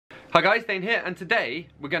Hi guys, Dane here, and today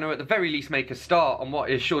we're going to at the very least make a start on what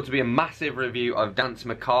is sure to be a massive review of Danse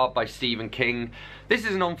Macabre by Stephen King. This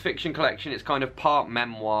is a non-fiction collection. It's kind of part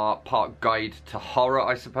memoir, part guide to horror,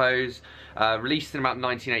 I suppose. Released in about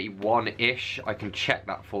 1981-ish. I can check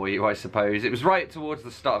that for you, I suppose. It was right towards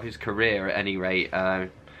the start of his career at any rate.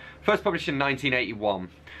 First published in 1981.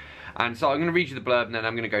 And so I'm going to read you the blurb and then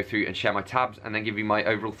I'm going to go through and share my tabs and then give you my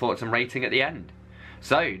overall thoughts and rating at the end.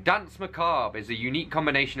 So, Danse Macabre is a unique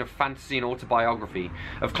combination of fantasy and autobiography,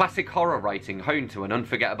 of classic horror writing honed to an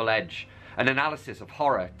unforgettable edge, an analysis of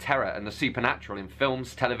horror, terror and the supernatural in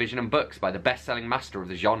films, television and books by the best-selling master of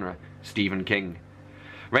the genre, Stephen King.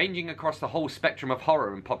 Ranging across the whole spectrum of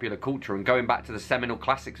horror and popular culture and going back to the seminal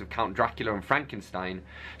classics of Count Dracula and Frankenstein,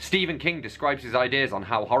 Stephen King describes his ideas on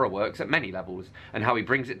how horror works at many levels and how he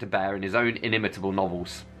brings it to bear in his own inimitable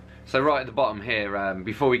novels. So right at the bottom here,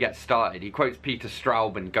 before we get started, he quotes Peter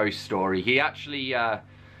Straub in Ghost Story. He actually kind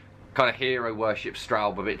of hero worships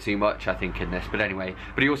Straub a bit too much, I think, in this, but anyway.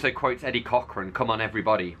 But he also quotes Eddie Cochran, "Come on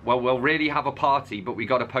everybody. Well, we'll really have a party, but we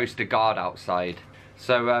got to post a guard outside."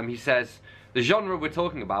 So he says, "The genre we're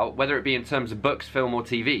talking about, whether it be in terms of books, film or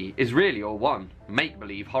TV, is really all one,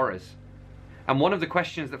 make-believe horrors. And one of the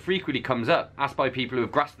questions that frequently comes up, asked by people who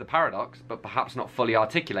have grasped the paradox, but perhaps not fully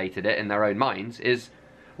articulated it in their own minds, is,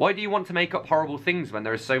 why do you want to make up horrible things when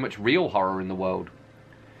there is so much real horror in the world?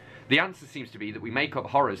 The answer seems to be that we make up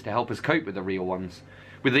horrors to help us cope with the real ones.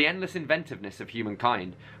 With the endless inventiveness of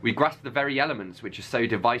humankind, we grasp the very elements which are so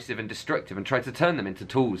divisive and destructive and try to turn them into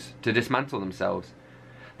tools to dismantle themselves.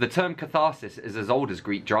 The term catharsis is as old as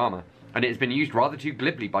Greek drama, and it has been used rather too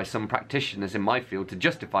glibly by some practitioners in my field to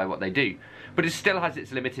justify what they do, but it still has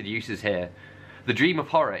its limited uses here. The dream of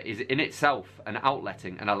horror is in itself an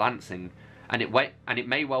outletting and a lancing, and it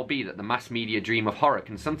may well be that the mass media dream of horror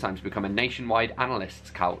can sometimes become a nationwide analyst's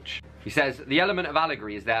couch." He says, "The element of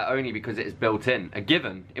allegory is there only because it is built in, a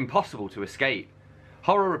given, impossible to escape.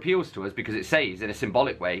 Horror appeals to us because it says, in a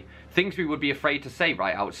symbolic way, things we would be afraid to say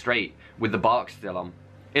right out straight, with the bark still on.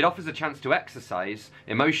 It offers a chance to exercise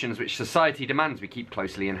emotions which society demands we keep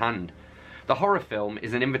closely in hand. The horror film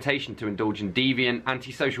is an invitation to indulge in deviant,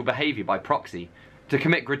 antisocial behaviour by proxy, to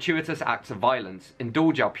commit gratuitous acts of violence,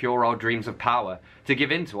 indulge our puerile dreams of power, to give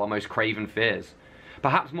in to our most craven fears.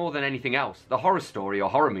 Perhaps more than anything else, the horror story or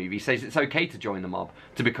horror movie says it's okay to join the mob,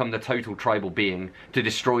 to become the total tribal being, to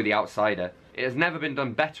destroy the outsider. It has never been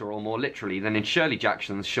done better or more literally than in Shirley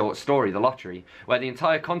Jackson's short story, The Lottery, where the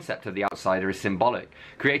entire concept of the outsider is symbolic,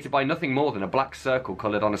 created by nothing more than a black circle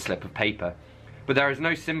coloured on a slip of paper. But there is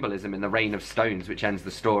no symbolism in The Rain of Stones, which ends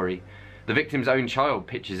the story. The victim's own child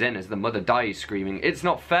pitches in as the mother dies, screaming, 'It's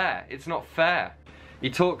not fair! It's not fair!'"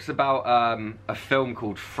 He talks about a film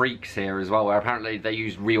called Freaks here as well, where apparently they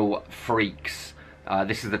used real freaks.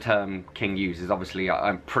 This is the term King uses. Obviously,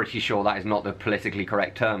 I'm pretty sure that is not the politically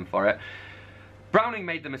correct term for it. Browning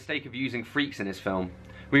made the mistake of using freaks in his film.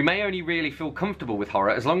 We may only really feel comfortable with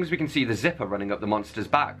horror as long as we can see the zipper running up the monster's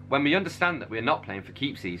back, when we understand that we're not playing for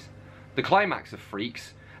keepsies. The climax of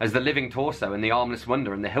Freaks, as the living torso and the armless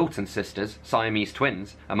wonder and the Hilton sisters, Siamese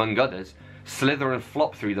twins, among others, slither and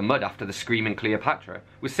flop through the mud after the screaming Cleopatra,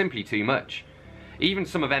 was simply too much. Even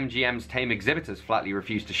some of MGM's tame exhibitors flatly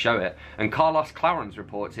refused to show it, and Carlos Clarence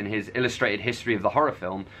reports in his Illustrated History of the Horror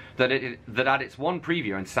Film that at its one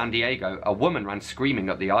preview in San Diego, a woman ran screaming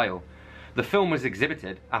up the aisle. The film was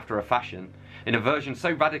exhibited, after a fashion, in a version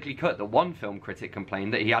so radically cut that one film critic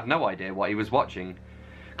complained that he had no idea what he was watching.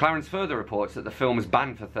 Clarence further reports that the film was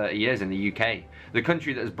banned for 30 years in the UK, the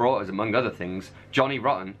country that has brought us, among other things, Johnny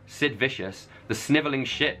Rotten, Sid Vicious, the Snivelling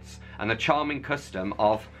Shits, and the charming custom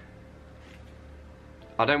of...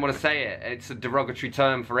 I don't want to say it, it's a derogatory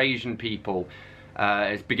term for Asian people.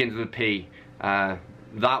 It begins with a P.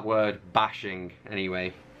 That word, bashing,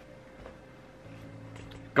 anyway.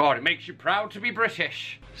 God, it makes you proud to be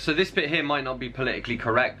British. So this bit here might not be politically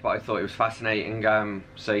correct, but I thought it was fascinating.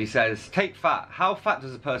 So he says, "Take fat. How fat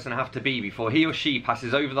does a person have to be before he or she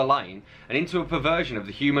passes over the line and into a perversion of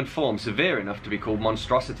the human form severe enough to be called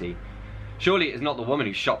monstrosity? Surely it is not the woman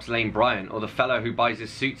who shops Lane Bryant or the fellow who buys his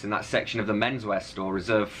suits in that section of the menswear store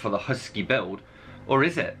reserved for the husky build, or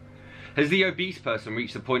is it? Has the obese person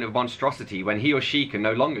reached the point of monstrosity when he or she can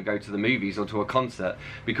no longer go to the movies or to a concert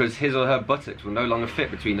because his or her buttocks will no longer fit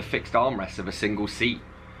between the fixed armrests of a single seat?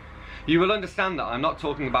 You will understand that I'm not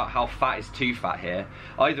talking about how fat is too fat here,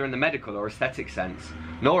 either in the medical or aesthetic sense,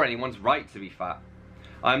 nor anyone's right to be fat.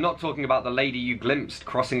 I am not talking about the lady you glimpsed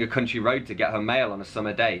crossing a country road to get her mail on a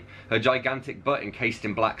summer day, her gigantic butt encased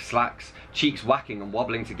in black slacks, cheeks whacking and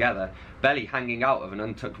wobbling together, belly hanging out of an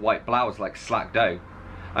untucked white blouse like slack dough.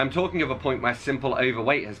 I'm talking of a point where simple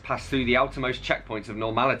overweight has passed through the outermost checkpoints of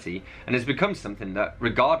normality and has become something that,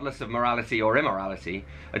 regardless of morality or immorality,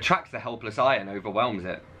 attracts the helpless eye and overwhelms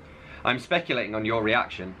it. I'm speculating on your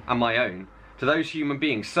reaction, and my own, to those human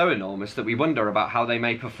beings so enormous that we wonder about how they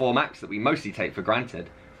may perform acts that we mostly take for granted.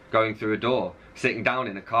 Going through a door, sitting down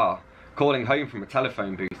in a car, calling home from a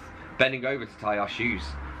telephone booth, bending over to tie our shoes,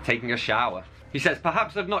 taking a shower. He says,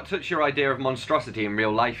 perhaps I've not touched your idea of monstrosity in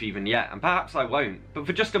real life even yet, and perhaps I won't, but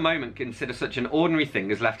for just a moment consider such an ordinary thing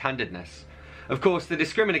as left-handedness. Of course, the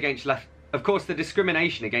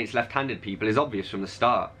discrimination against left-handed people is obvious from the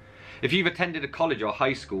start. If you've attended a college or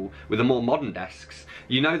high school with the more modern desks,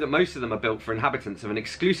 you know that most of them are built for inhabitants of an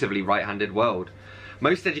exclusively right-handed world.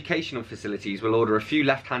 Most educational facilities will order a few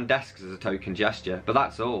left-hand desks as a token gesture, but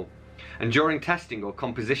that's all. And during testing or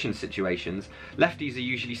composition situations, lefties are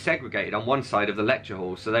usually segregated on one side of the lecture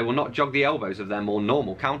hall so they will not jog the elbows of their more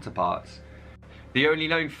normal counterparts. The only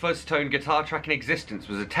known fuzz-tone guitar track in existence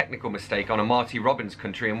was a technical mistake on a Marty Robbins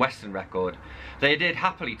country and western record. They adhered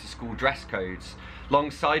happily to school dress codes.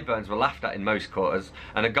 Long sideburns were laughed at in most quarters,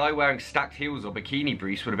 and a guy wearing stacked heels or bikini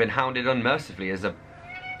briefs would have been hounded unmercifully as a...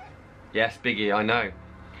 Yes, Biggie, I know.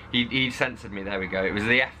 He censored me, there we go. It was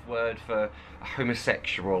the F word for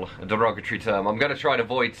homosexual, a derogatory term. I'm going to try to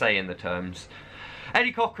avoid saying the terms.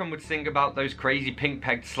 Eddie Cochran would sing about those crazy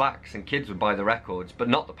pink-pegged slacks and kids would buy the records, but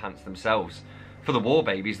not the pants themselves. For the war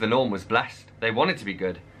babies, the norm was blessed. They wanted to be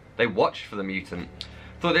good. They watched for the mutant.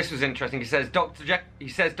 Thought this was interesting. He says Dr.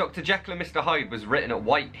 Jekyll and Mr. Hyde was written at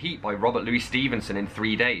white heat by Robert Louis Stevenson in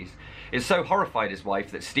 3 days. It so horrified his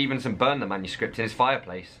wife that Stevenson burned the manuscript in his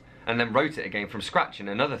fireplace and then wrote it again from scratch in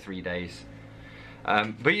another 3 days.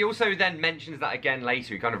 But he also then mentions that again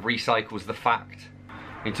later. He kind of recycles the fact.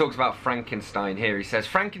 He talks about Frankenstein here. He says,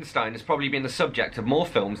 Frankenstein has probably been the subject of more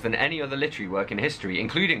films than any other literary work in history,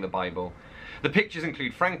 including the Bible. The pictures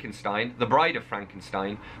include Frankenstein, The Bride of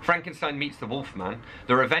Frankenstein, Frankenstein Meets the Wolfman,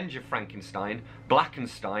 The Revenge of Frankenstein,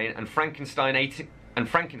 Blackenstein, and Frankenstein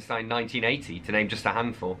 1980, to name just a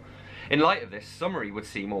handful. In light of this, summary would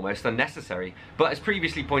seem almost unnecessary, but as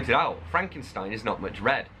previously pointed out, Frankenstein is not much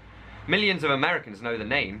read. Millions of Americans know the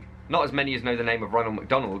name, not as many as know the name of Ronald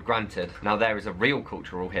McDonald, granted, now there is a real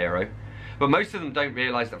cultural hero, but most of them don't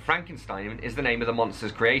realise that Frankenstein is the name of the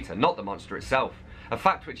monster's creator, not the monster itself, a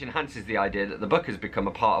fact which enhances the idea that the book has become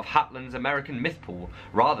a part of Hatland's American myth pool,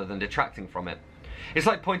 rather than detracting from it. It's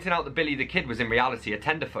like pointing out that Billy the Kid was in reality a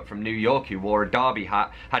tenderfoot from New York who wore a derby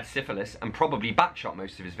hat, had syphilis, and probably backshot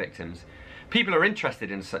most of his victims. People are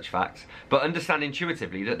interested in such facts, but understand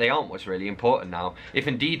intuitively that they aren't what's really important now, if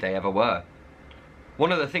indeed they ever were.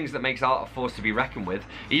 One of the things that makes art a force to be reckoned with,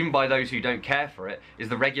 even by those who don't care for it, is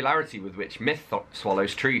the regularity with which myth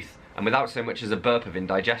swallows truth, and without so much as a burp of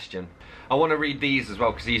indigestion. I want to read these as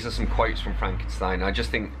well, because these are some quotes from Frankenstein.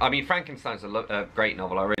 I mean, Frankenstein's a great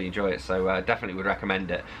novel, I really enjoy it, so definitely would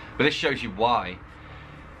recommend it. But this shows you why.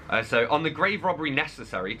 So, on the grave robbery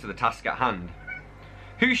necessary to the task at hand.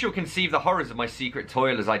 Who shall conceive the horrors of my secret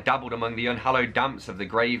toil as I dabbled among the unhallowed damps of the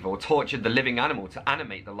grave, or tortured the living animal to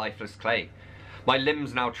animate the lifeless clay? My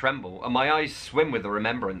limbs now tremble, and my eyes swim with the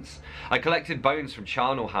remembrance. I collected bones from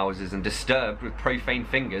charnel houses and disturbed with profane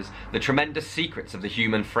fingers the tremendous secrets of the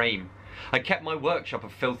human frame. I kept my workshop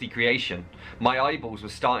of filthy creation. My eyeballs were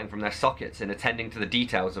starting from their sockets in attending to the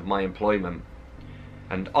details of my employment.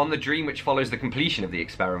 And on the dream which follows the completion of the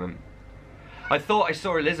experiment. I thought I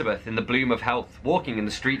saw Elizabeth in the bloom of health, walking in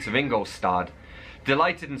the streets of Ingolstadt.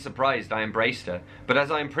 Delighted and surprised, I embraced her, but as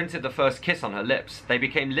I imprinted the first kiss on her lips, they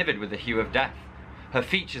became livid with the hue of death. Her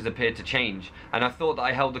features appeared to change, and I thought that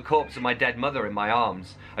I held the corpse of my dead mother in my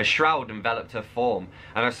arms. A shroud enveloped her form,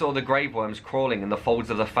 and I saw the grave worms crawling in the folds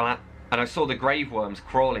of the flannel.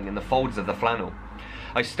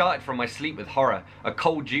 I started from my sleep with horror. A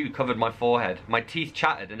cold dew covered my forehead. My teeth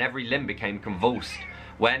chattered, and every limb became convulsed.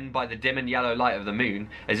 When, by the dim and yellow light of the moon,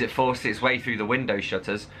 as it forced its way through the window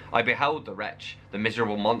shutters, I beheld the wretch, the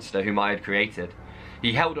miserable monster whom I had created.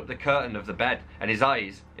 He held up the curtain of the bed, and his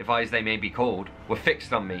eyes, if eyes they may be called, were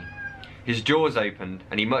fixed on me. His jaws opened,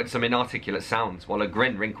 and he muttered some inarticulate sounds, while a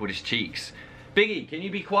grin wrinkled his cheeks. Biggie, can you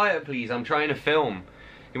be quiet, please? I'm trying to film.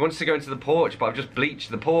 He wants to go into the porch, but I've just bleached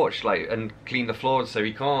the porch, and cleaned the floors, so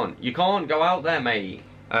he can't. You can't go out there, mate.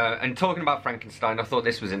 And talking about Frankenstein, I thought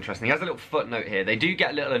this was interesting. He has a little footnote here. They do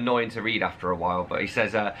get a little annoying to read after a while, but he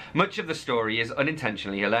says, much of the story is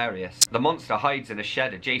unintentionally hilarious. The monster hides in a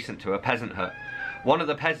shed adjacent to a peasant hut. One of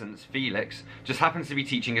the peasants, Felix, just happens to be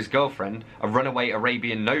teaching his girlfriend, a runaway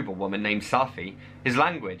Arabian noblewoman named Safi, his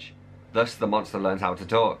language. Thus, the monster learns how to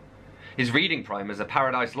talk. His reading primers are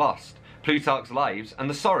Paradise Lost, Plutarch's Lives, and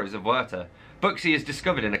The Sorrows of Werther. Books he has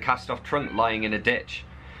discovered in a cast-off trunk lying in a ditch.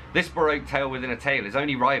 This Baroque tale within a tale is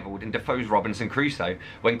only rivaled in Defoe's Robinson Crusoe,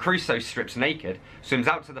 when Crusoe strips naked, swims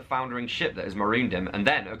out to the foundering ship that has marooned him, and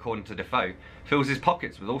then, according to Defoe, fills his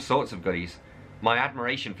pockets with all sorts of goodies. My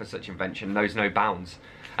admiration for such invention knows no bounds.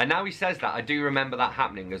 And now he says that, I do remember that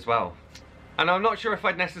happening as well. And I'm not sure if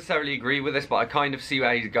I'd necessarily agree with this, but I kind of see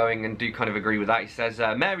where he's going and do kind of agree with that. He says,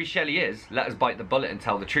 Mary Shelley is, let us bite the bullet and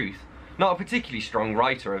tell the truth, not a particularly strong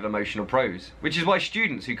writer of emotional prose, which is why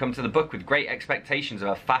students who come to the book with great expectations of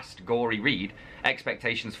a fast, gory read,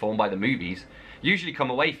 expectations formed by the movies, usually come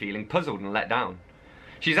away feeling puzzled and let down.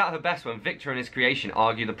 She's at her best when Victor and his creation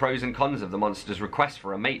argue the pros and cons of the monster's request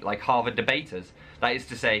for a mate like Harvard debaters. That is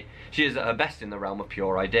to say, she is at her best in the realm of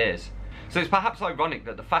pure ideas. So it's perhaps ironic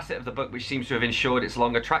that the facet of the book which seems to have ensured its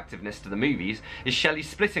long attractiveness to the movies is Shelley's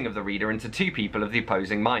splitting of the reader into two people of the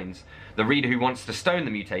opposing minds. The reader who wants to stone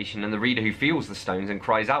the mutation and the reader who feels the stones and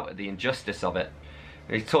cries out at the injustice of it.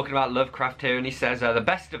 He's talking about Lovecraft here, and he says, the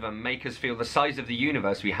best of them make us feel the size of the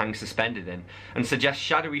universe we hang suspended in, and suggest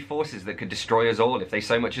shadowy forces that could destroy us all if they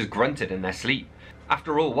so much as grunted in their sleep.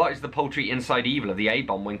 After all, what is the paltry inside evil of the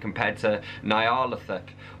A-bomb when compared to Nyarlathotep,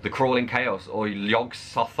 the crawling chaos, or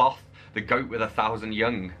Yog-Sothoth, the goat with 1,000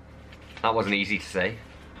 young? That wasn't easy to say.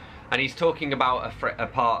 And he's talking about a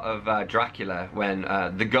part of Dracula when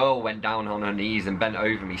the girl went down on her knees and bent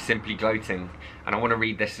over me, simply gloating. And I want to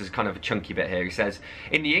read this as kind of a chunky bit here. He says,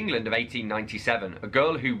 in the England of 1897, a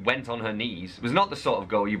girl who went on her knees was not the sort of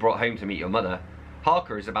girl you brought home to meet your mother.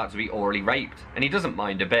 Harker is about to be orally raped, and he doesn't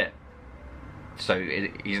mind a bit. So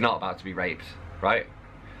he's not about to be raped, right?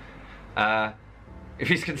 If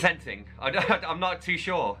he's consenting, I'm not too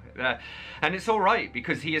sure. And it's alright,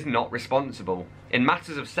 because he is not responsible. In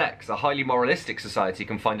matters of sex, a highly moralistic society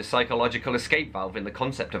can find a psychological escape valve in the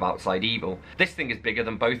concept of outside evil. This thing is bigger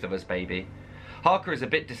than both of us, baby. Harker is a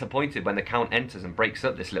bit disappointed when the Count enters and breaks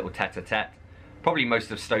up this little tete-a-tete. Probably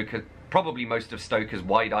most of Stoker's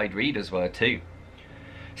wide-eyed readers were too.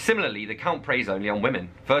 Similarly, the Count preys only on women.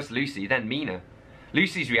 First Lucy, then Mina.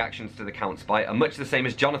 Lucy's reactions to the Count's bite are much the same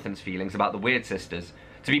as Jonathan's feelings about the Weird Sisters.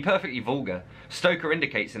 To be perfectly vulgar, Stoker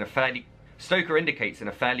indicates in a fairly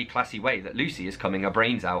classy way that Lucy is coming her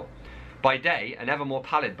brains out. By day, an ever more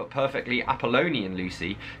pallid but perfectly Apollonian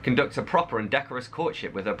Lucy conducts a proper and decorous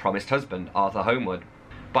courtship with her promised husband, Arthur Homewood.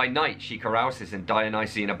 By night, she carouses in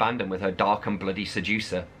Dionysian abandon with her dark and bloody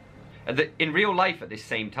seducer. In real life at this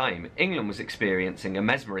same time, England was experiencing a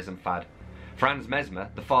mesmerism fad. Franz Mesmer,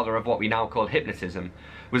 the father of what we now call hypnotism,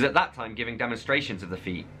 was at that time giving demonstrations of the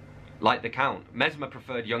feat. Like the Count, Mesmer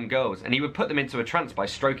preferred young girls, and he would put them into a trance by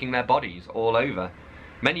stroking their bodies all over.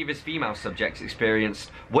 Many of his female subjects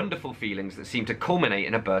experienced wonderful feelings that seemed to culminate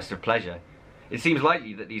in a burst of pleasure. It seems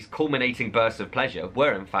likely that these culminating bursts of pleasure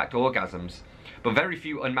were in fact orgasms, but very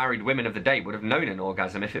few unmarried women of the day would have known an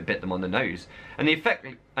orgasm if it bit them on the nose, and the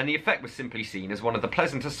effect was simply seen as one of the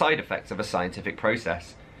pleasanter side effects of a scientific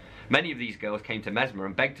process. Many of these girls came to Mesmer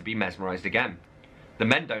and begged to be mesmerised again. The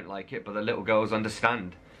men don't like it, but the little girls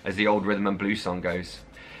understand, as the old rhythm and blues song goes.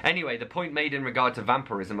 Anyway, the point made in regard to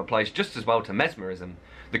vampirism applies just as well to mesmerism.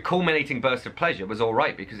 The culminating burst of pleasure was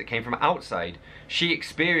alright because it came from outside. She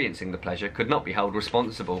experiencing the pleasure could not be held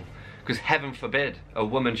responsible, because heaven forbid a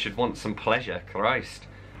woman should want some pleasure, Christ.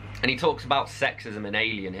 And he talks about sexism and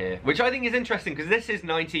Alien here, which I think is interesting because this is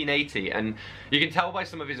 1980, and you can tell by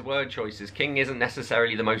some of his word choices, King isn't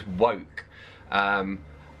necessarily the most woke.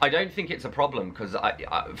 I don't think it's a problem because,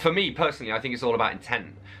 for me personally, I think it's all about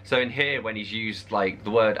intent. So in here, when he's used like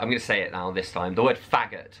the word, I'm going to say it now this time, the word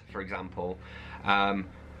faggot, for example,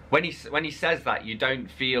 when he says that, you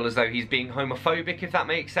don't feel as though he's being homophobic, if that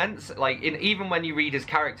makes sense. Like, even when you read his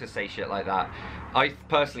characters say shit like that, I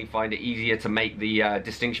personally find it easier to make the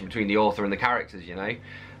distinction between the author and the characters, you know.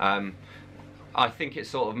 I think it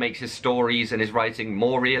sort of makes his stories and his writing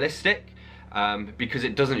more realistic, because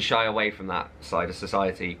it doesn't shy away from that side of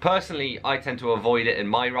society. Personally, I tend to avoid it in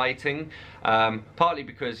my writing, partly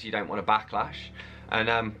because you don't want a backlash,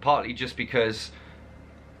 and partly just because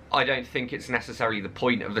I don't think it's necessarily the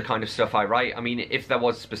point of the kind of stuff I write. I mean, if there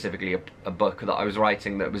was specifically a book that I was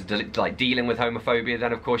writing that was like dealing with homophobia,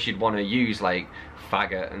 then of course you'd want to use like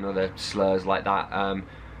faggot and other slurs like that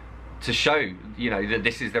to show, you know, that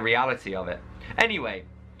this is the reality of it. Anyway,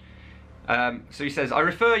 so he says, I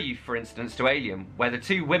refer you, for instance, to Alien, where the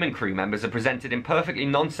two women crew members are presented in perfectly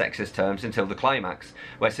non-sexist terms until the climax,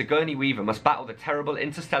 where Sigourney Weaver must battle the terrible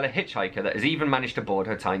interstellar hitchhiker that has even managed to board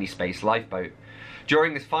her tiny space lifeboat.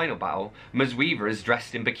 During this final battle, Ms. Weaver is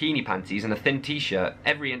dressed in bikini panties and a thin t-shirt,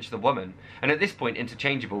 every inch the woman, and at this point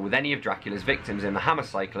interchangeable with any of Dracula's victims in the Hammer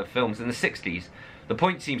cycle of films in the 60s. The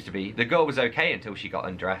point seems to be, the girl was okay until she got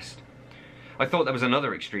undressed. I thought there was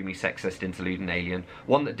another extremely sexist interlude in Alien,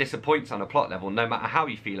 one that disappoints on a plot level no matter how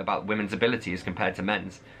you feel about women's ability as compared to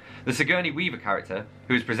men's. The Sigourney Weaver character,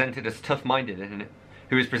 who is presented as tough-minded and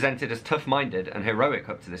heroic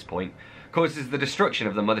up to this point, causes the destruction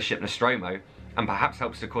of the mothership Nostromo, and perhaps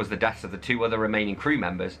helps to cause the deaths of the 2 other remaining crew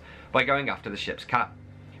members by going after the ship's cat,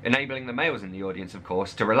 enabling the males in the audience, of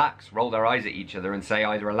course, to relax, roll their eyes at each other and say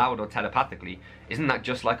either aloud or telepathically, "Isn't that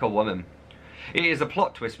just like a woman?" It is a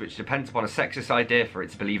plot twist which depends upon a sexist idea for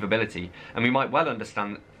its believability, and we might well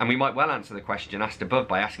answer the question asked above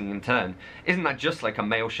by asking in turn, isn't that just like a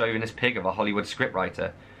male chauvinist pig of a Hollywood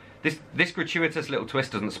scriptwriter? This gratuitous little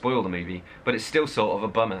twist doesn't spoil the movie, but it's still sort of a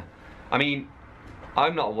bummer. I mean,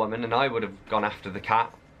 I'm not a woman and I would have gone after the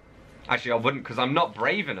cat. Actually, I wouldn't, because I'm not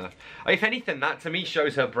brave enough. If anything, that to me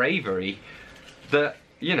shows her bravery, that,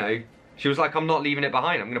 you know, she was like, I'm not leaving it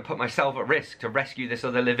behind. I'm going to put myself at risk to rescue this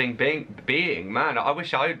other living being. Man, I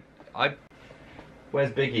wish I...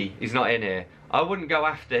 Where's Biggie? He's not in here. I wouldn't go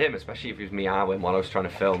after him, especially if he was meowing while I was trying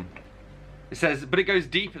to film. It says, but it goes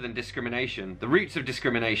deeper than discrimination. The roots of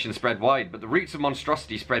discrimination spread wide, but the roots of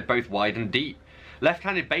monstrosity spread both wide and deep.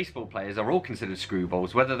 Left-handed baseball players are all considered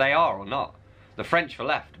screwballs, whether they are or not. The French for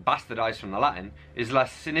left, bastardized from the Latin, is la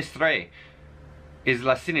sinistra,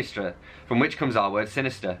 from which comes our word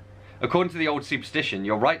sinister. According to the old superstition,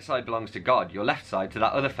 your right side belongs to God, your left side to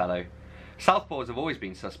that other fellow. Southpaws have always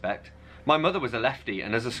been suspect. My mother was a lefty,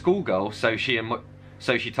 and as a schoolgirl, so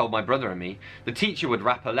she told my brother and me, the teacher would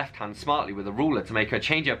wrap her left hand smartly with a ruler to make her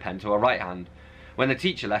change her pen to her right hand. When the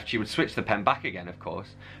teacher left, she would switch the pen back again, of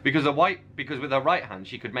course, because with her right hand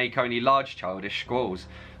she could make only large childish scrawls,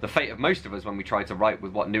 the fate of most of us when we try to write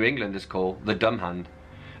with what New Englanders call the dumb hand.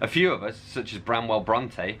 A few of us, such as Branwell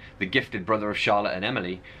Bronte, the gifted brother of Charlotte and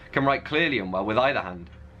Emily, can write clearly and well with either hand.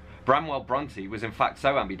 Branwell Bronte was in fact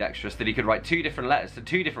so ambidextrous that he could write 2 different letters to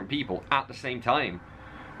 2 different people at the same time.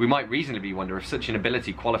 We might reasonably wonder if such an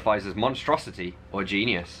ability qualifies as monstrosity or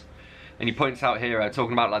genius. And he points out here,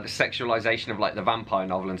 talking about like the sexualization of like the vampire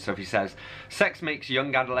novel and stuff, he says, sex makes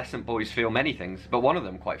young adolescent boys feel many things, but one of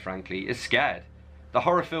them, quite frankly, is scared. The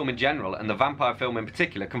horror film in general, and the vampire film in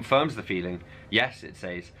particular, confirms the feeling. Yes, it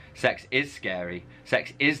says, sex is scary,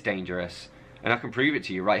 sex is dangerous, and I can prove it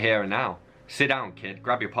to you right here and now. Sit down, kid,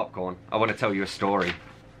 grab your popcorn, I want to tell you a story.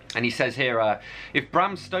 And he says here, if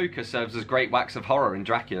Bram Stoker serves as great wax of horror in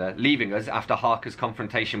Dracula, leaving us after Harker's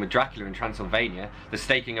confrontation with Dracula in Transylvania, the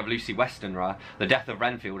staking of Lucy Westenra, the death of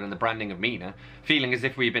Renfield and the branding of Mina, feeling as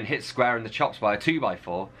if we had been hit square in the chops by a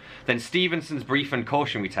 2x4, then Stevenson's brief and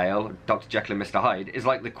cautionary tale, Dr. Jekyll and Mr. Hyde, is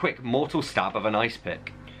like the quick mortal stab of an ice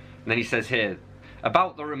pick. And then he says here,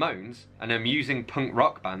 about the Ramones, an amusing punk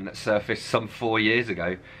rock band that surfaced some 4 years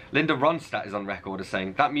ago, Linda Ronstadt is on record as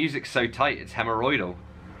saying, that music's so tight it's hemorrhoidal.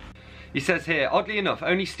 He says here, oddly enough,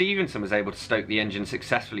 only Stevenson was able to stoke the engine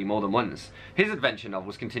successfully more than once. His adventure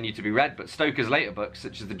novels continue to be read, but Stoker's later books,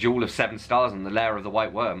 such as The Jewel of 7 Stars and The Lair of the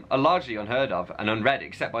White Worm, are largely unheard of and unread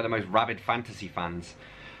except by the most rabid fantasy fans.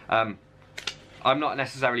 I'm not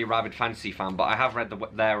necessarily a rabid fantasy fan, but I have read The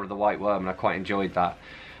Lair of the White Worm and I quite enjoyed that.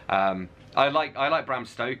 I like Bram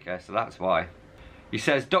Stoker, so that's why. He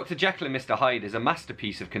says, Dr. Jekyll and Mr. Hyde is a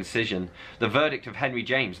masterpiece of concision, the verdict of Henry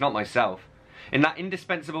James, not myself. In that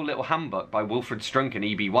indispensable little handbook by Wilfred Strunk and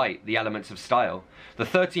E.B. White, The Elements of Style, the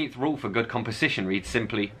 13th rule for good composition reads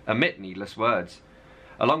simply, omit needless words.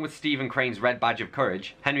 Along with Stephen Crane's Red Badge of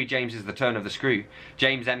Courage, Henry James is The Turn of the Screw,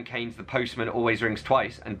 James M. Cain's The Postman Always Rings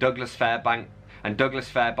Twice, and Douglas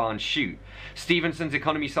Fairbairn's Shoot, Stevenson's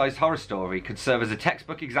economy-sized horror story could serve as a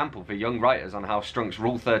textbook example for young writers on how Strunk's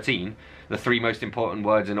Rule 13, the 3 most important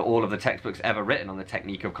words in all of the textbooks ever written on the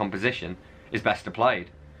technique of composition, is best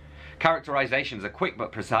applied. Characterizations are quick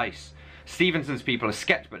but precise. Stevenson's people are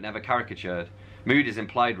sketched but never caricatured. Mood is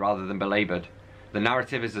implied rather than belaboured. The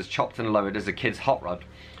narrative is as chopped and lowered as a kid's hot rod.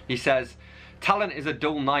 He says, talent is a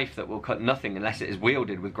dull knife that will cut nothing unless it is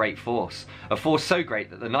wielded with great force. A force so great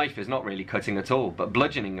that the knife is not really cutting at all, but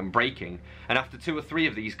bludgeoning and breaking. And after 2 or 3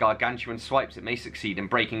 of these gargantuan swipes it may succeed in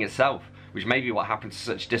breaking itself, which may be what happened to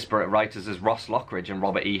such disparate writers as Ross Lockridge and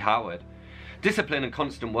Robert E. Howard. Discipline and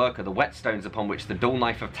constant work are the whetstones upon which the dull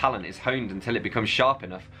knife of talent is honed until it becomes sharp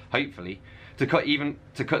enough, hopefully, to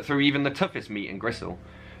cut through even the toughest meat and gristle.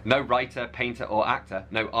 No writer, painter or actor,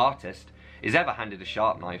 no artist, is ever handed a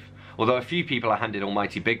sharp knife, although a few people are handed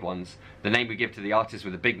almighty big ones. The name we give to the artist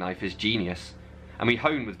with a big knife is genius, and we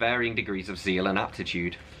hone with varying degrees of zeal and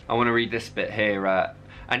aptitude. I want to read this bit here.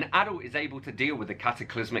 An adult is able to deal with the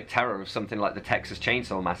cataclysmic terror of something like the Texas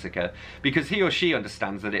Chainsaw Massacre because he or she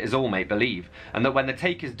understands that it is all make-believe, and that when the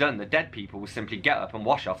take is done, the dead people will simply get up and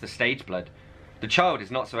wash off the stage blood. The child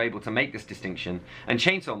is not so able to make this distinction, and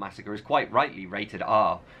Chainsaw Massacre is quite rightly rated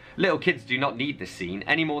R. Little kids do not need this scene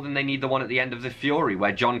any more than they need the one at the end of The Fury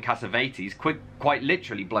where John Cassavetes quite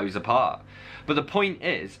literally blows apart. But the point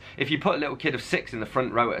is, if you put a little kid of 6 in the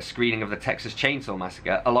front row at a screening of the Texas Chainsaw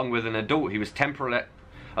Massacre, along with an adult who was temporarily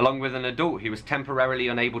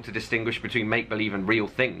unable to distinguish between make-believe and real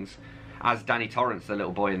things, as Danny Torrance, the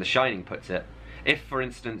little boy in The Shining, puts it, if, for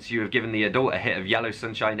instance, you have given the adult a hit of Yellow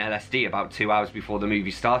Sunshine LSD about 2 hours before the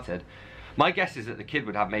movie started, my guess is that the kid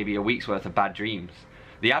would have maybe a week's worth of bad dreams.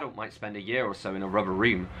 The adult might spend a year or so in a rubber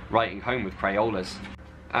room, writing home with Crayolas.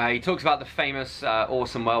 He talks about the famous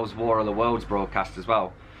Orson Welles' War of the Worlds broadcast as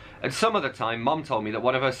well. At some other time, Mom told me that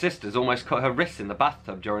one of her sisters almost cut her wrists in the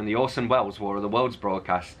bathtub during the Orson Welles' War of the Worlds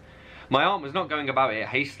broadcast. My aunt was not going about it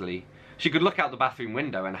hastily. She could look out the bathroom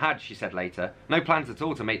window and had, she said later, no plans at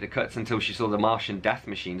all to make the cuts until she saw the Martian death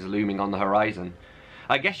machines looming on the horizon.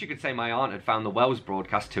 I guess you could say my aunt had found the Welles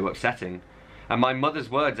broadcast too upsetting. And my mother's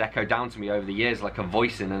words echo down to me over the years like a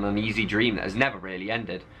voice in an uneasy dream that has never really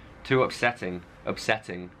ended. Too upsetting,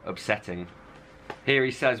 upsetting, upsetting. Here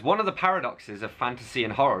he says, one of the paradoxes of fantasy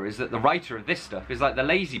and horror is that the writer of this stuff is like the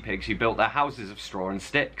lazy pigs who built their houses of straw and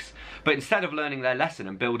sticks. But instead of learning their lesson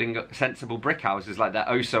and building sensible brick houses like their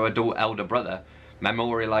oh-so-adult elder brother,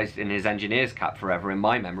 memorialised in his engineer's cap forever in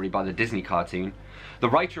my memory by the Disney cartoon, the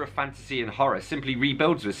writer of fantasy and horror simply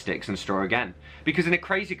rebuilds with sticks and straw again, because in a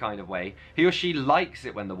crazy kind of way, he or she likes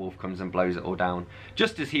it when the wolf comes and blows it all down,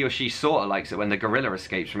 just as he or she sorta likes it when the gorilla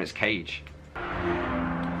escapes from its cage.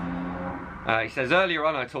 He says, earlier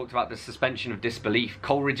on I talked about the suspension of disbelief,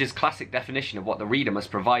 Coleridge's classic definition of what the reader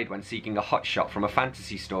must provide when seeking a hotshot from a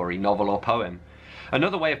fantasy story, novel or poem.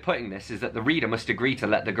 Another way of putting this is that the reader must agree to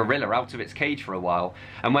let the gorilla out of its cage for a while,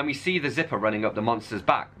 and when we see the zipper running up the monster's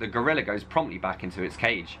back, the gorilla goes promptly back into its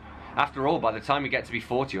cage. After all, by the time we get to be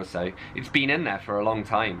 40 or so, it's been in there for a long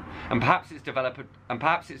time, and perhaps it's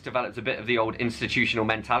developed a bit of the old institutional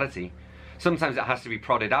mentality. Sometimes it has to be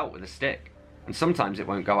prodded out with a stick, and sometimes it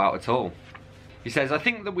won't go out at all. He says, I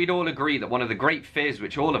think that we'd all agree that one of the great fears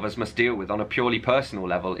which all of us must deal with on a purely personal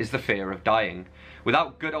level is the fear of dying.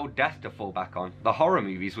 Without good old death to fall back on, the horror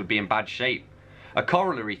movies would be in bad shape. A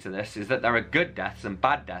corollary to this is that there are good deaths and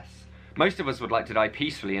bad deaths. Most of us would like to die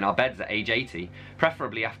peacefully in our beds at age 80,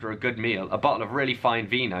 preferably after a good meal, a bottle of really fine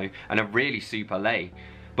vino, and a really super lay.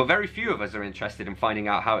 But very few of us are interested in finding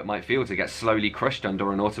out how it might feel to get slowly crushed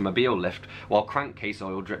under an automobile lift while crankcase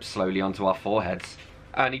oil drips slowly onto our foreheads.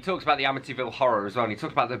 And he talks about the Amityville Horror as well, and he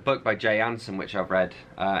talks about the book by Jay Anson, which I've read.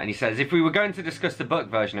 And he says, if we were going to discuss the book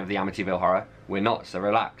version of the Amityville Horror, we're not, so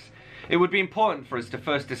relax. It would be important for us to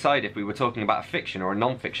first decide if we were talking about a fiction or a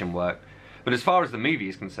non-fiction work. But as far as the movie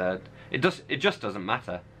is concerned, it just doesn't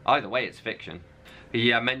matter. Either way, it's fiction.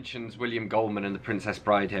 He mentions William Goldman and The Princess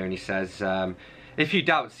Bride here, and he says, if you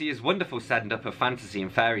doubt, see his wonderful send-up of fantasy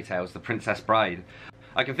and fairy tales, The Princess Bride.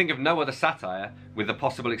 I can think of no other satire, with the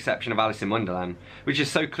possible exception of Alice in Wonderland, which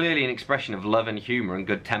is so clearly an expression of love and humour and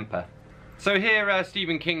good temper. So here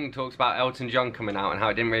Stephen King talks about Elton John coming out and how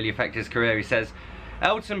it didn't really affect his career. He says,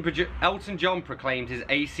 Elton John proclaimed his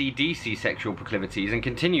AC/DC sexual proclivities and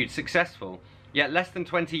continued successful. Yet less than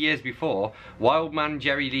 20 years before, wild man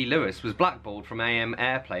Jerry Lee Lewis was blackballed from AM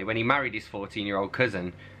airplay when he married his 14-year-old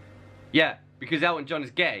cousin. Yeah, because Elton John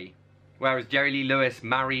is gay, whereas Jerry Lee Lewis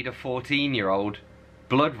married a 14-year-old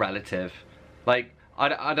blood relative. Like,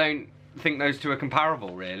 I don't think those two are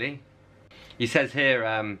comparable, really. He says here,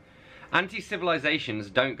 anti-civilizations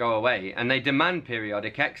don't go away, and they demand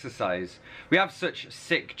periodic exercise. We have such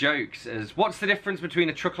sick jokes as, what's the difference between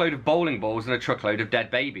a truckload of bowling balls and a truckload of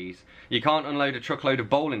dead babies? You can't unload a truckload of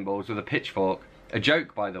bowling balls with a pitchfork. A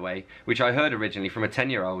joke, by the way, which I heard originally from a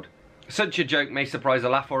 10-year-old. Such a joke may surprise a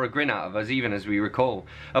laugh or a grin out of us even as we recall.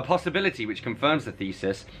 A possibility which confirms the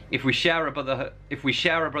thesis, if we share a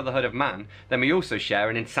brotherhood of man, then we also share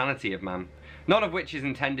an insanity of man. None of which is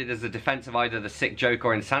intended as a defence of either the sick joke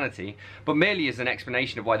or insanity, but merely as an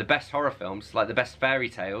explanation of why the best horror films, like the best fairy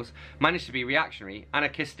tales, manage to be reactionary,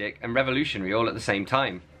 anarchistic and revolutionary all at the same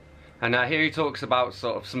time. And here he talks about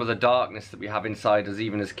sort of some of the darkness that we have inside us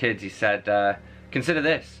even as kids. He said, consider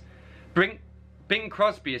this. Bing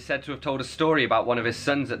Crosby is said to have told a story about one of his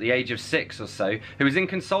sons at the age of 6 or so who was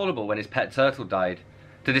inconsolable when his pet turtle died.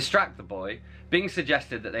 To distract the boy, Bing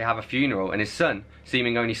suggested that they have a funeral, and his son,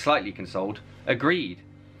 seeming only slightly consoled, agreed.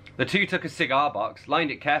 The two took a cigar box,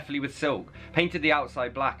 lined it carefully with silk, painted the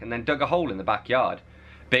outside black, and then dug a hole in the backyard.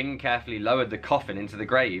 Bing carefully lowered the coffin into the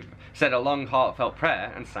grave, said a long heartfelt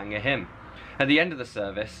prayer, and sang a hymn. At the end of the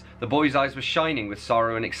service, the boy's eyes were shining with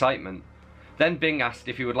sorrow and excitement. Then Bing asked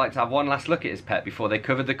if he would like to have one last look at his pet before they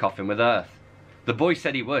covered the coffin with earth. The boy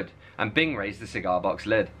said he would, and Bing raised the cigar box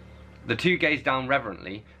lid. The two gazed down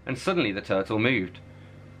reverently, and suddenly the turtle moved.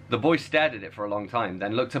 The boy stared at it for a long time,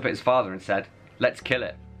 then looked up at his father and said, "Let's kill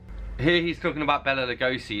it." Here he's talking about Bela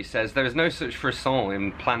Lugosi. He says, "There is no such frisson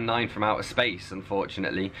in Plan 9 from Outer Space,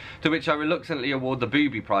 unfortunately, to which I reluctantly award the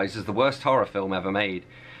Booby Prize as the worst horror film ever made.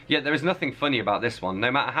 Yet there is nothing funny about this one,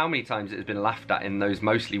 no matter how many times it has been laughed at in those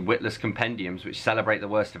mostly witless compendiums which celebrate the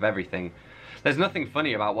worst of everything. There's nothing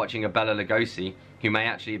funny about watching a Bela Lugosi, who may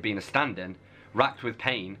actually have been a stand-in, racked with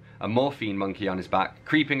pain, a morphine monkey on his back,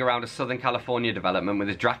 creeping around a Southern California development with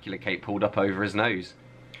his Dracula cape pulled up over his nose."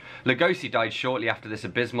 Lugosi died shortly after this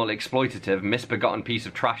abysmal, exploitative, misbegotten piece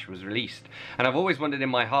of trash was released, and I've always wondered in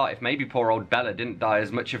my heart if maybe poor old Bela didn't die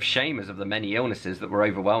as much of shame as of the many illnesses that were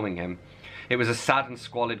overwhelming him. It was a sad and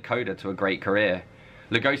squalid coda to a great career.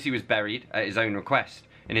 Lugosi was buried, at his own request,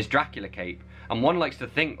 in his Dracula cape, and one likes to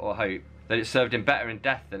think or hope that it served him better in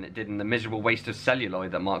death than it did in the miserable waste of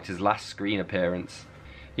celluloid that marked his last screen appearance.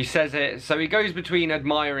 He says it, so he goes between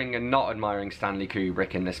admiring and not admiring Stanley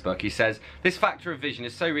Kubrick in this book. He says, "This factor of vision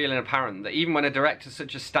is so real and apparent that even when a director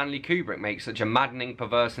such as Stanley Kubrick makes such a maddening,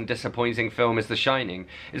 perverse and disappointing film as The Shining,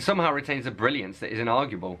 it somehow retains a brilliance that is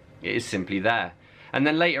inarguable. It is simply there." And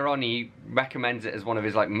then later on he recommends it as one of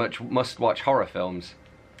his must-watch horror films.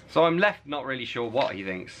 So I'm left not really sure what he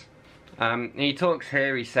thinks. He talks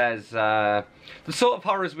here, he says, "The sort of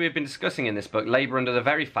horrors we have been discussing in this book labour under the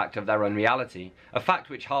very fact of their unreality, a fact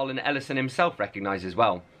which Harlan Ellison himself recognises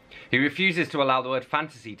well. He refuses to allow the word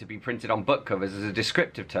fantasy to be printed on book covers as a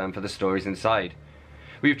descriptive term for the stories inside.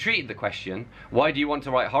 We have treated the question, why do you want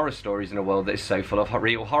to write horror stories in a world that is so full of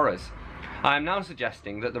real horrors? I am now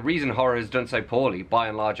suggesting that the reason horror has done so poorly, by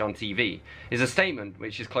and large on TV, is a statement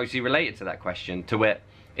which is closely related to that question, to wit,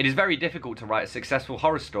 it is very difficult to write a successful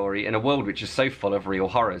horror story in a world which is so full of real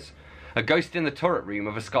horrors. A ghost in the turret room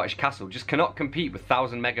of a Scottish castle just cannot compete with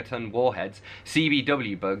 1,000 megaton warheads,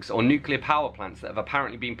 CBW bugs, or nuclear power plants that have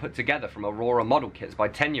apparently been put together from Aurora model kits by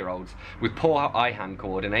 10-year-olds with poor eye-hand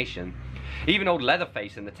coordination. Even old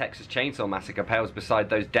Leatherface in the Texas Chainsaw Massacre pales beside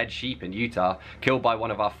those dead sheep in Utah, killed by one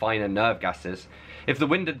of our finer nerve gases. If the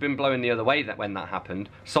wind had been blowing the other way when that happened,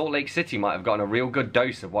 Salt Lake City might have gotten a real good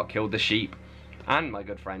dose of what killed the sheep. And, my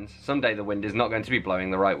good friends, someday the wind is not going to be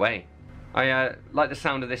blowing the right way." I like the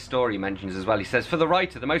sound of this story he mentions as well. He says, "For the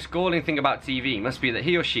writer, the most galling thing about TV must be that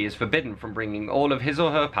he or she is forbidden from bringing all of his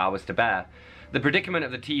or her powers to bear. The predicament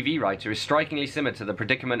of the TV writer is strikingly similar to the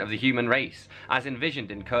predicament of the human race, as envisioned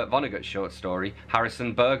in Kurt Vonnegut's short story,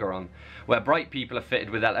 Harrison Bergeron, where bright people are fitted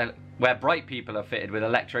with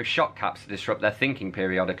electroshock caps to disrupt their thinking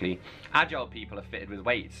periodically, agile people are fitted with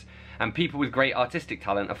weights, and people with great artistic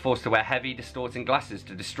talent are forced to wear heavy, distorting glasses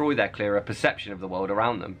to destroy their clearer perception of the world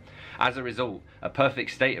around them. As a result, a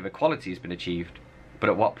perfect state of equality has been achieved. But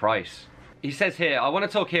at what price?" He says here, "I want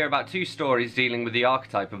to talk here about two stories dealing with the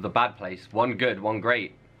archetype of the bad place, one good, one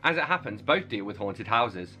great. As it happens, both deal with haunted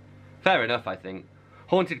houses. Fair enough, I think.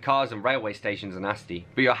 Haunted cars and railway stations are nasty,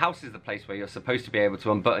 but your house is the place where you're supposed to be able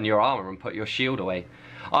to unbutton your armour and put your shield away.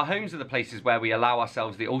 Our homes are the places where we allow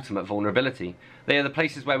ourselves the ultimate vulnerability. They are the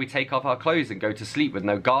places where we take off our clothes and go to sleep with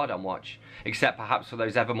no guard on watch, except perhaps for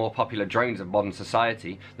those ever more popular drones of modern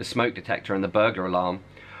society, the smoke detector and the burglar alarm.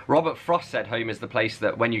 Robert Frost said home is the place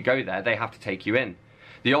that when you go there, they have to take you in.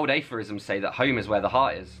 The old aphorisms say that home is where the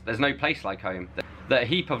heart is. There's no place like home, that a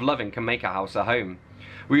heap of loving can make a house a home.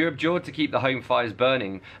 We are abjured to keep the home fires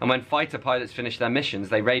burning, and when fighter pilots finish their missions,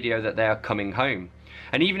 they radio that they are coming home.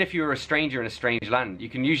 And even if you are a stranger in a strange land, you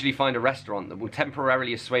can usually find a restaurant that will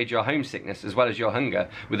temporarily assuage your homesickness as well as your hunger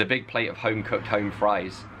with a big plate of home-cooked home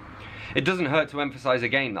fries. It doesn't hurt to emphasise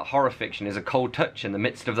again that horror fiction is a cold touch in the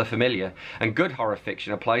midst of the familiar, and good horror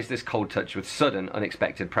fiction applies this cold touch with sudden,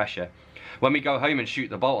 unexpected pressure. When we go home and shoot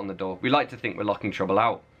the bolt on the door, we like to think we're locking trouble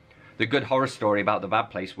out. The good horror story about the bad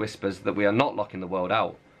place whispers that we are not locking the world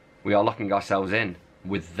out. We are locking ourselves in,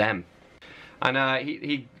 with them. And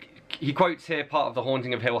he quotes here part of The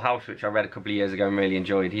Haunting of Hill House, which I read a couple of years ago and really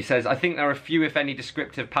enjoyed. He says, "I think there are few, if any,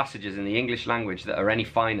 descriptive passages in the English language that are any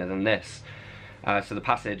finer than this." So the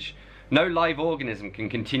passage, "No live organism can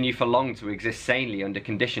continue for long to exist sanely under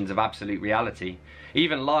conditions of absolute reality.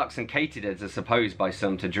 Even larks and katydids are supposed by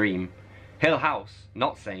some to dream. Hill House,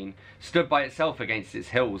 not sane, stood by itself against its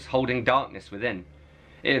hills, holding darkness within.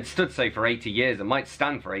 It had stood so for 80 years and might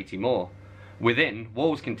stand for 80 more. Within,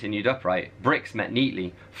 walls continued upright, bricks met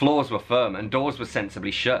neatly, floors were firm, and doors were sensibly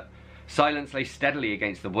shut. Silence lay steadily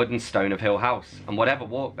against the wood and stone of Hill House, and whatever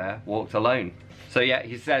walked there, walked alone." So yeah,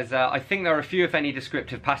 he says, "I think there are few, if any,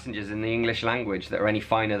 descriptive passages in the English language that are any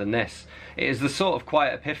finer than this. It is the sort of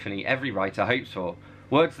quiet epiphany every writer hopes for.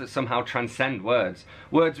 Words that somehow transcend words.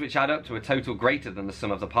 Words which add up to a total greater than the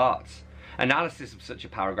sum of the parts. Analysis of such a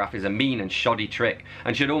paragraph is a mean and shoddy trick,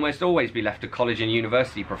 and should almost always be left to college and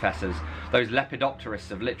university professors, those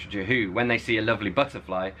lepidopterists of literature who, when they see a lovely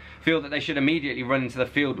butterfly, feel that they should immediately run into the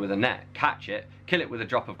field with a net, catch it, kill it with a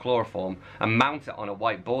drop of chloroform, and mount it on a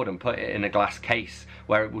white board and put it in a glass case,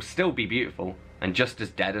 where it will still be beautiful, and just as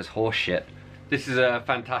dead as horse shit. This is a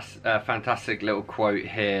fantastic little quote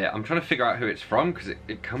here. I'm trying to figure out who it's from, because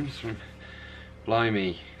it comes from...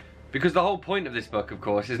 Blimey. Because the whole point of this book, of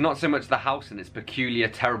course, is not so much the house and its peculiar,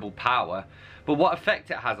 terrible power, but what effect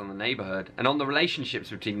it has on the neighbourhood, and on the relationships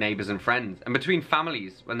between neighbours and friends, and between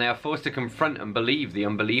families when they are forced to confront and believe the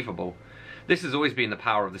unbelievable. This has always been the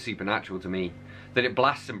power of the supernatural to me, that it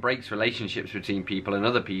blasts and breaks relationships between people and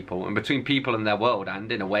other people, and between people and their world, and,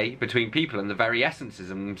 in a way, between people and the very essences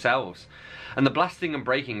of themselves. And the blasting and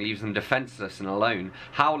breaking leaves them defenceless and alone,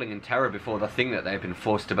 howling in terror before the thing that they have been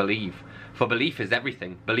forced to believe. For belief is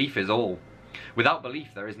everything, belief is all. Without belief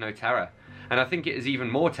there is no terror. And I think it is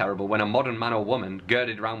even more terrible when a modern man or woman,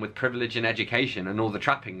 girded round with privilege and education and all the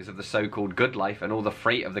trappings of the so-called good life and all the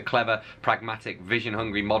freight of the clever, pragmatic,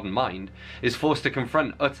 vision-hungry modern mind, is forced to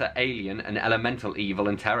confront utter alien and elemental evil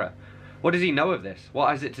and terror. What does he know of this? What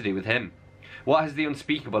has it to do with him? What has the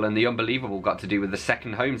unspeakable and the unbelievable got to do with the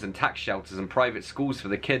second homes and tax shelters and private schools for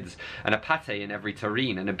the kids, and a pate in every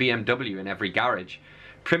terrine and a BMW in every garage?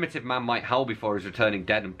 Primitive man might howl before his returning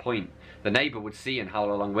dead and point. The neighbour would see and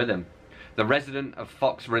howl along with him. The resident of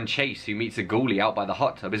Fox Run Chase who meets a ghoulie out by the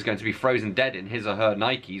hot tub is going to be frozen dead in his or her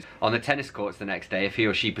Nikes on the tennis courts the next day if he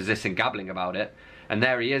or she persists in gabbling about it. And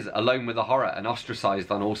there he is, alone with the horror and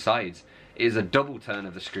ostracised on all sides. It is a double turn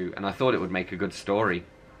of the screw, and I thought it would make a good story.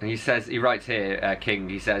 And he says, he writes here, King,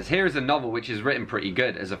 he says, "Here is a novel which is written pretty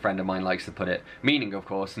good, as a friend of mine likes to put it. Meaning, of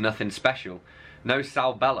course, nothing special. No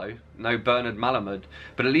Sal Bellow, no Bernard Malamud,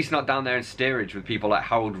 but at least not down there in steerage with people like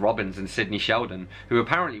Harold Robbins and Sidney Sheldon, who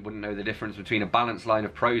apparently wouldn't know the difference between a balanced line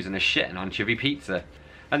of prose and a shit and anchovy pizza."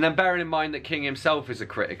 And then bearing in mind that King himself is a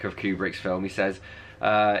critic of Kubrick's film, he says,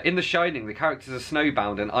 "In The Shining, the characters are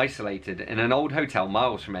snowbound and isolated in an old hotel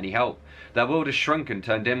miles from any help. Their world is shrunken,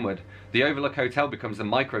 turned inward. The Overlook Hotel becomes the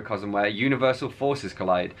microcosm where universal forces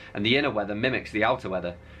collide, and the inner weather mimics the outer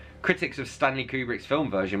weather." Critics of Stanley Kubrick's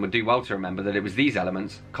film version would do well to remember that it was these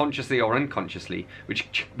elements, consciously or unconsciously, which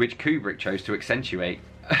Kubrick chose to accentuate.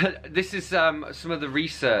 This is some of the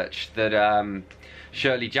research that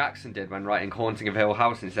Shirley Jackson did when writing Haunting of Hill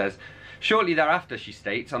House, and it says, "Shortly thereafter," she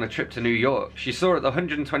states, "on a trip to New York, she saw at the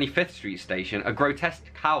 125th Street station a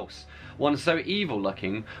grotesque house, one so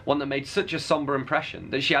evil-looking, one that made such a sombre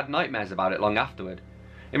impression, that she had nightmares about it long afterward.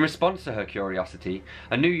 In response to her curiosity,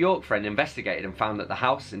 a New York friend investigated and found that the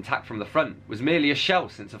house, intact from the front, was merely a shell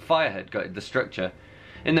since a fire had gutted the structure.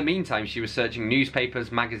 In the meantime, she was searching newspapers,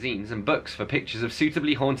 magazines, and books for pictures of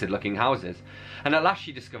suitably haunted-looking houses, and at last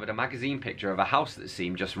she discovered a magazine picture of a house that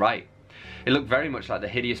seemed just right. It looked very much like the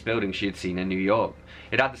hideous building she had seen in New York.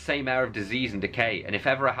 It had the same air of disease and decay, and if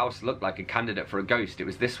ever a house looked like a candidate for a ghost, it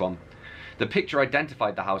was this one. The picture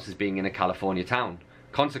identified the house as being in a California town.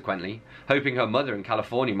 Consequently, hoping her mother in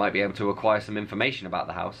California might be able to acquire some information about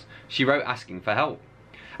the house, she wrote asking for help.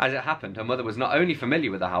 As it happened, her mother was not only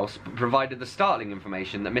familiar with the house, but provided the startling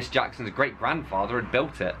information that Miss Jackson's great-grandfather had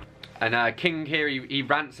built it." And King here, he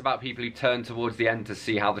rants about people who turn towards the end to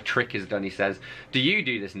see how the trick is done. He says, "Do you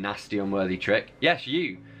do this nasty, unworthy trick? Yes,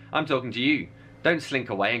 you. I'm talking to you. Don't slink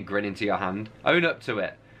away and grin into your hand. Own up to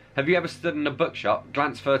it. Have you ever stood in a bookshop,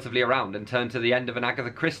 glanced furtively around, and turned to the end of an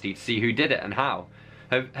Agatha Christie to see who did it and how?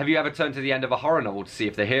 Have you ever turned to the end of a horror novel to see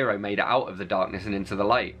if the hero made it out of the darkness and into the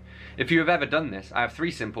light? If you have ever done this, I have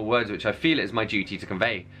 3 simple words which I feel it is my duty to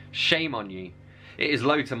convey. Shame on you. It is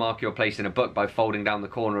low to mark your place in a book by folding down the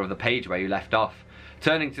corner of the page where you left off.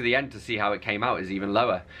 Turning to the end to see how it came out is even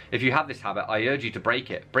lower. If you have this habit, I urge you to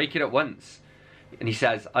break it. Break it at once." And he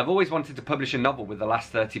says, "I've always wanted to publish a novel with the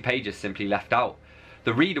last 30 pages simply left out.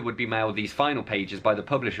 The reader would be mailed these final pages by the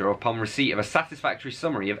publisher upon receipt of a satisfactory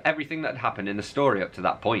summary of everything that had happened in the story up to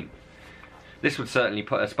that point." This would certainly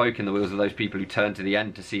put a spoke in the wheels of those people who turned to the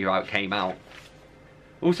end to see how it came out.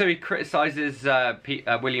 Also, he criticises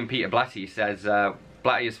William Peter Blatty. He says,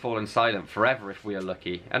 "Blatty has fallen silent forever if we are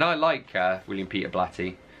lucky." And I like William Peter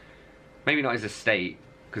Blatty. Maybe not his estate,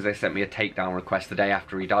 because they sent me a takedown request the day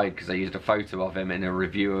after he died because I used a photo of him in a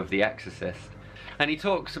review of The Exorcist. And he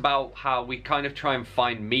talks about how we kind of try and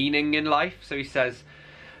find meaning in life. So he says,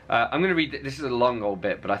 I'm going to read, this is a long old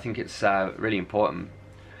bit, but I think it's really important.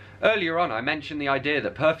 "Earlier on, I mentioned the idea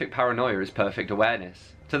that perfect paranoia is perfect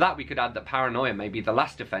awareness. To that we could add that paranoia may be the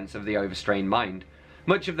last defense of the overstrained mind.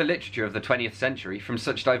 Much of the literature of the 20th century, from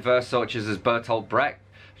such diverse sources as Bertolt Brecht,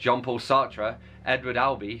 Jean-Paul Sartre, Edward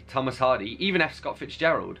Albee, Thomas Hardy, even F. Scott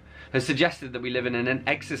Fitzgerald, has suggested that we live in an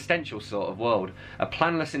existential sort of world, a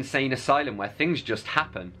planless insane asylum where things just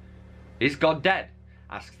happen. Is God dead?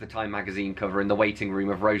 Asks the Time magazine cover in the waiting room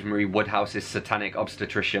of Rosemary Woodhouse's satanic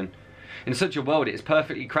obstetrician. In such a world, it is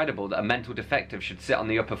perfectly credible that a mental defective should sit on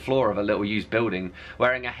the upper floor of a little used building,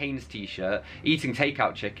 wearing a Hanes t-shirt, eating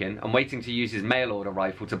takeout chicken, and waiting to use his mail-order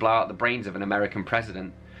rifle to blow out the brains of an American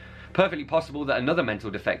president. Perfectly possible that another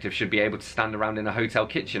mental defective should be able to stand around in a hotel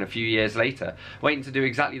kitchen a few years later, waiting to do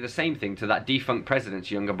exactly the same thing to that defunct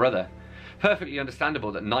president's younger brother. Perfectly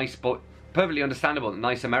understandable that nice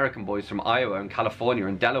American boys from Iowa and California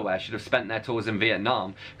and Delaware should have spent their tours in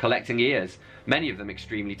Vietnam collecting ears, many of them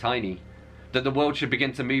extremely tiny. That the world should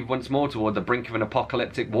begin to move once more toward the brink of an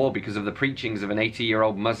apocalyptic war because of the preachings of an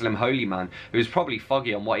 80-year-old Muslim holy man who is probably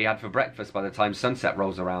foggy on what he had for breakfast by the time sunset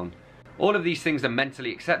rolls around. All of these things are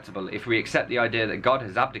mentally acceptable if we accept the idea that God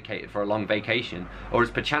has abdicated for a long vacation, or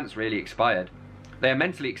has perchance really expired. They are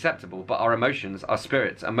mentally acceptable, but our emotions, our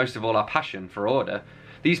spirits, and most of all our passion for order,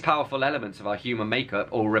 these powerful elements of our human makeup,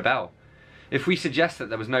 all rebel. If we suggest that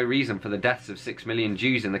there was no reason for the deaths of 6 million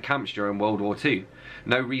Jews in the camps during World War II,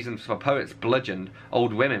 no reasons for poets bludgeoned,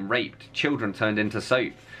 old women raped, children turned into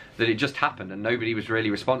soap, that it just happened and nobody was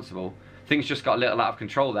really responsible, things just got a little out of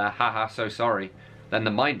control there, haha, so sorry, then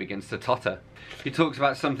the mind begins to totter. He talks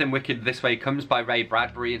about Something Wicked This Way Comes by Ray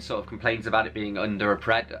Bradbury and sort of complains about it being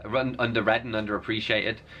underread and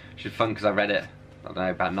underappreciated, which is fun because I read it, I don't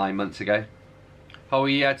know, about 9 months ago. Oh,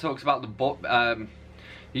 he talks about the book.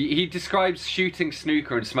 He describes shooting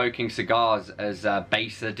snooker and smoking cigars as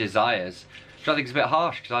baser desires, which I think is a bit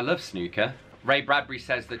harsh because I love snooker. Ray Bradbury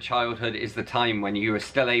says that childhood is the time when you are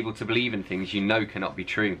still able to believe in things you know cannot be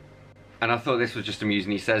true. And I thought this was just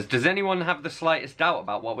amusing. He says, does anyone have the slightest doubt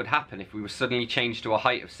about what would happen if we were suddenly changed to a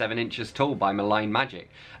height of 7 inches tall by malign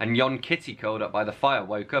magic, and yon kitty curled up by the fire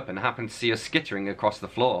woke up and happened to see us skittering across the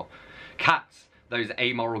floor? Cats, those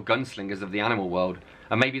amoral gunslingers of the animal world,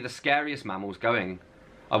 are maybe the scariest mammals going.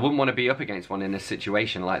 I wouldn't want to be up against one in a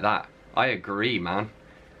situation like that. I agree, man.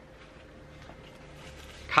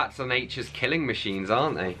 Cats are nature's killing machines,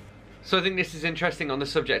 aren't they? So I think this is interesting on the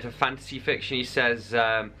subject of fantasy fiction. He says,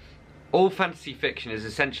 all fantasy fiction is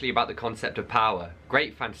essentially about the concept of power.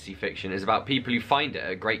 Great fantasy fiction is about people who find it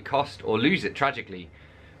at great cost or lose it tragically.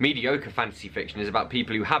 Mediocre fantasy fiction is about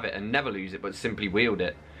people who have it and never lose it but simply wield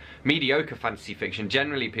it. Mediocre fantasy fiction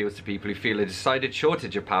generally appeals to people who feel a decided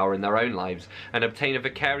shortage of power in their own lives and obtain a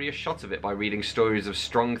vicarious shot of it by reading stories of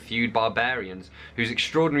strong-thewed barbarians whose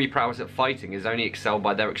extraordinary prowess at fighting is only excelled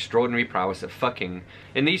by their extraordinary prowess at fucking.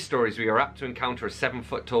 In these stories we are apt to encounter a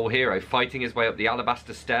 7-foot-tall hero fighting his way up the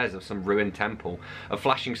alabaster stairs of some ruined temple, a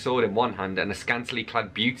flashing sword in one hand and a scantily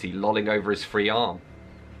clad beauty lolling over his free arm.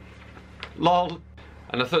 LOL.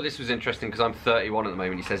 And I thought this was interesting because I'm 31 at the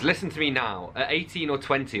moment. He says, listen to me now, at 18 or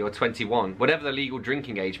 20 or 21, whatever the legal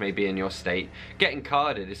drinking age may be in your state, getting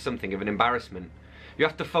carded is something of an embarrassment. You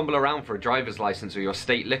have to fumble around for a driver's license or your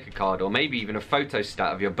state liquor card, or maybe even a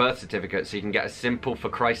photostat of your birth certificate so you can get a simple, for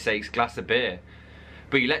Christ's sakes, glass of beer.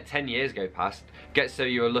 But you let 10 years go past, get so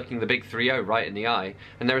you are looking the big 3-0 right in the eye,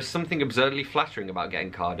 and there is something absurdly flattering about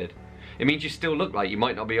getting carded. It means you still look like you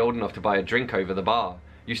might not be old enough to buy a drink over the bar.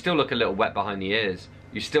 You still look a little wet behind the ears.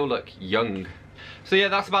 You still look young. So yeah,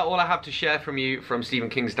 that's about all I have to share from you from Stephen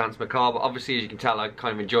King's Danse Macabre. Obviously, as you can tell, I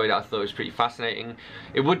kind of enjoyed it. I thought it was pretty fascinating.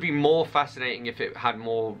 It would be more fascinating if it had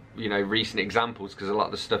more, you know, recent examples, because a lot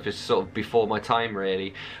of the stuff is sort of before my time,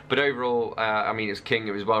 really. But overall, I mean, it's King.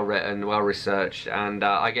 It was well written, well researched, and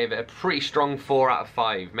I gave it a pretty strong 4 out of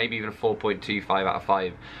 5, maybe even a 4.25 out of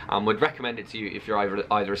 5. Would recommend it to you if you're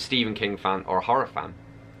either a Stephen King fan or a horror fan.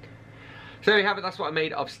 So there you have it, that's what I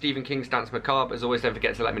made of Stephen King's Danse Macabre. As always, don't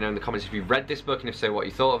forget to let me know in the comments if you've read this book, and if so, what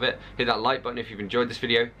you thought of it. Hit that like button if you've enjoyed this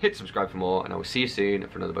video, hit subscribe for more, and I will see you soon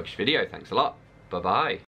for another bookish video. Thanks a lot, bye bye.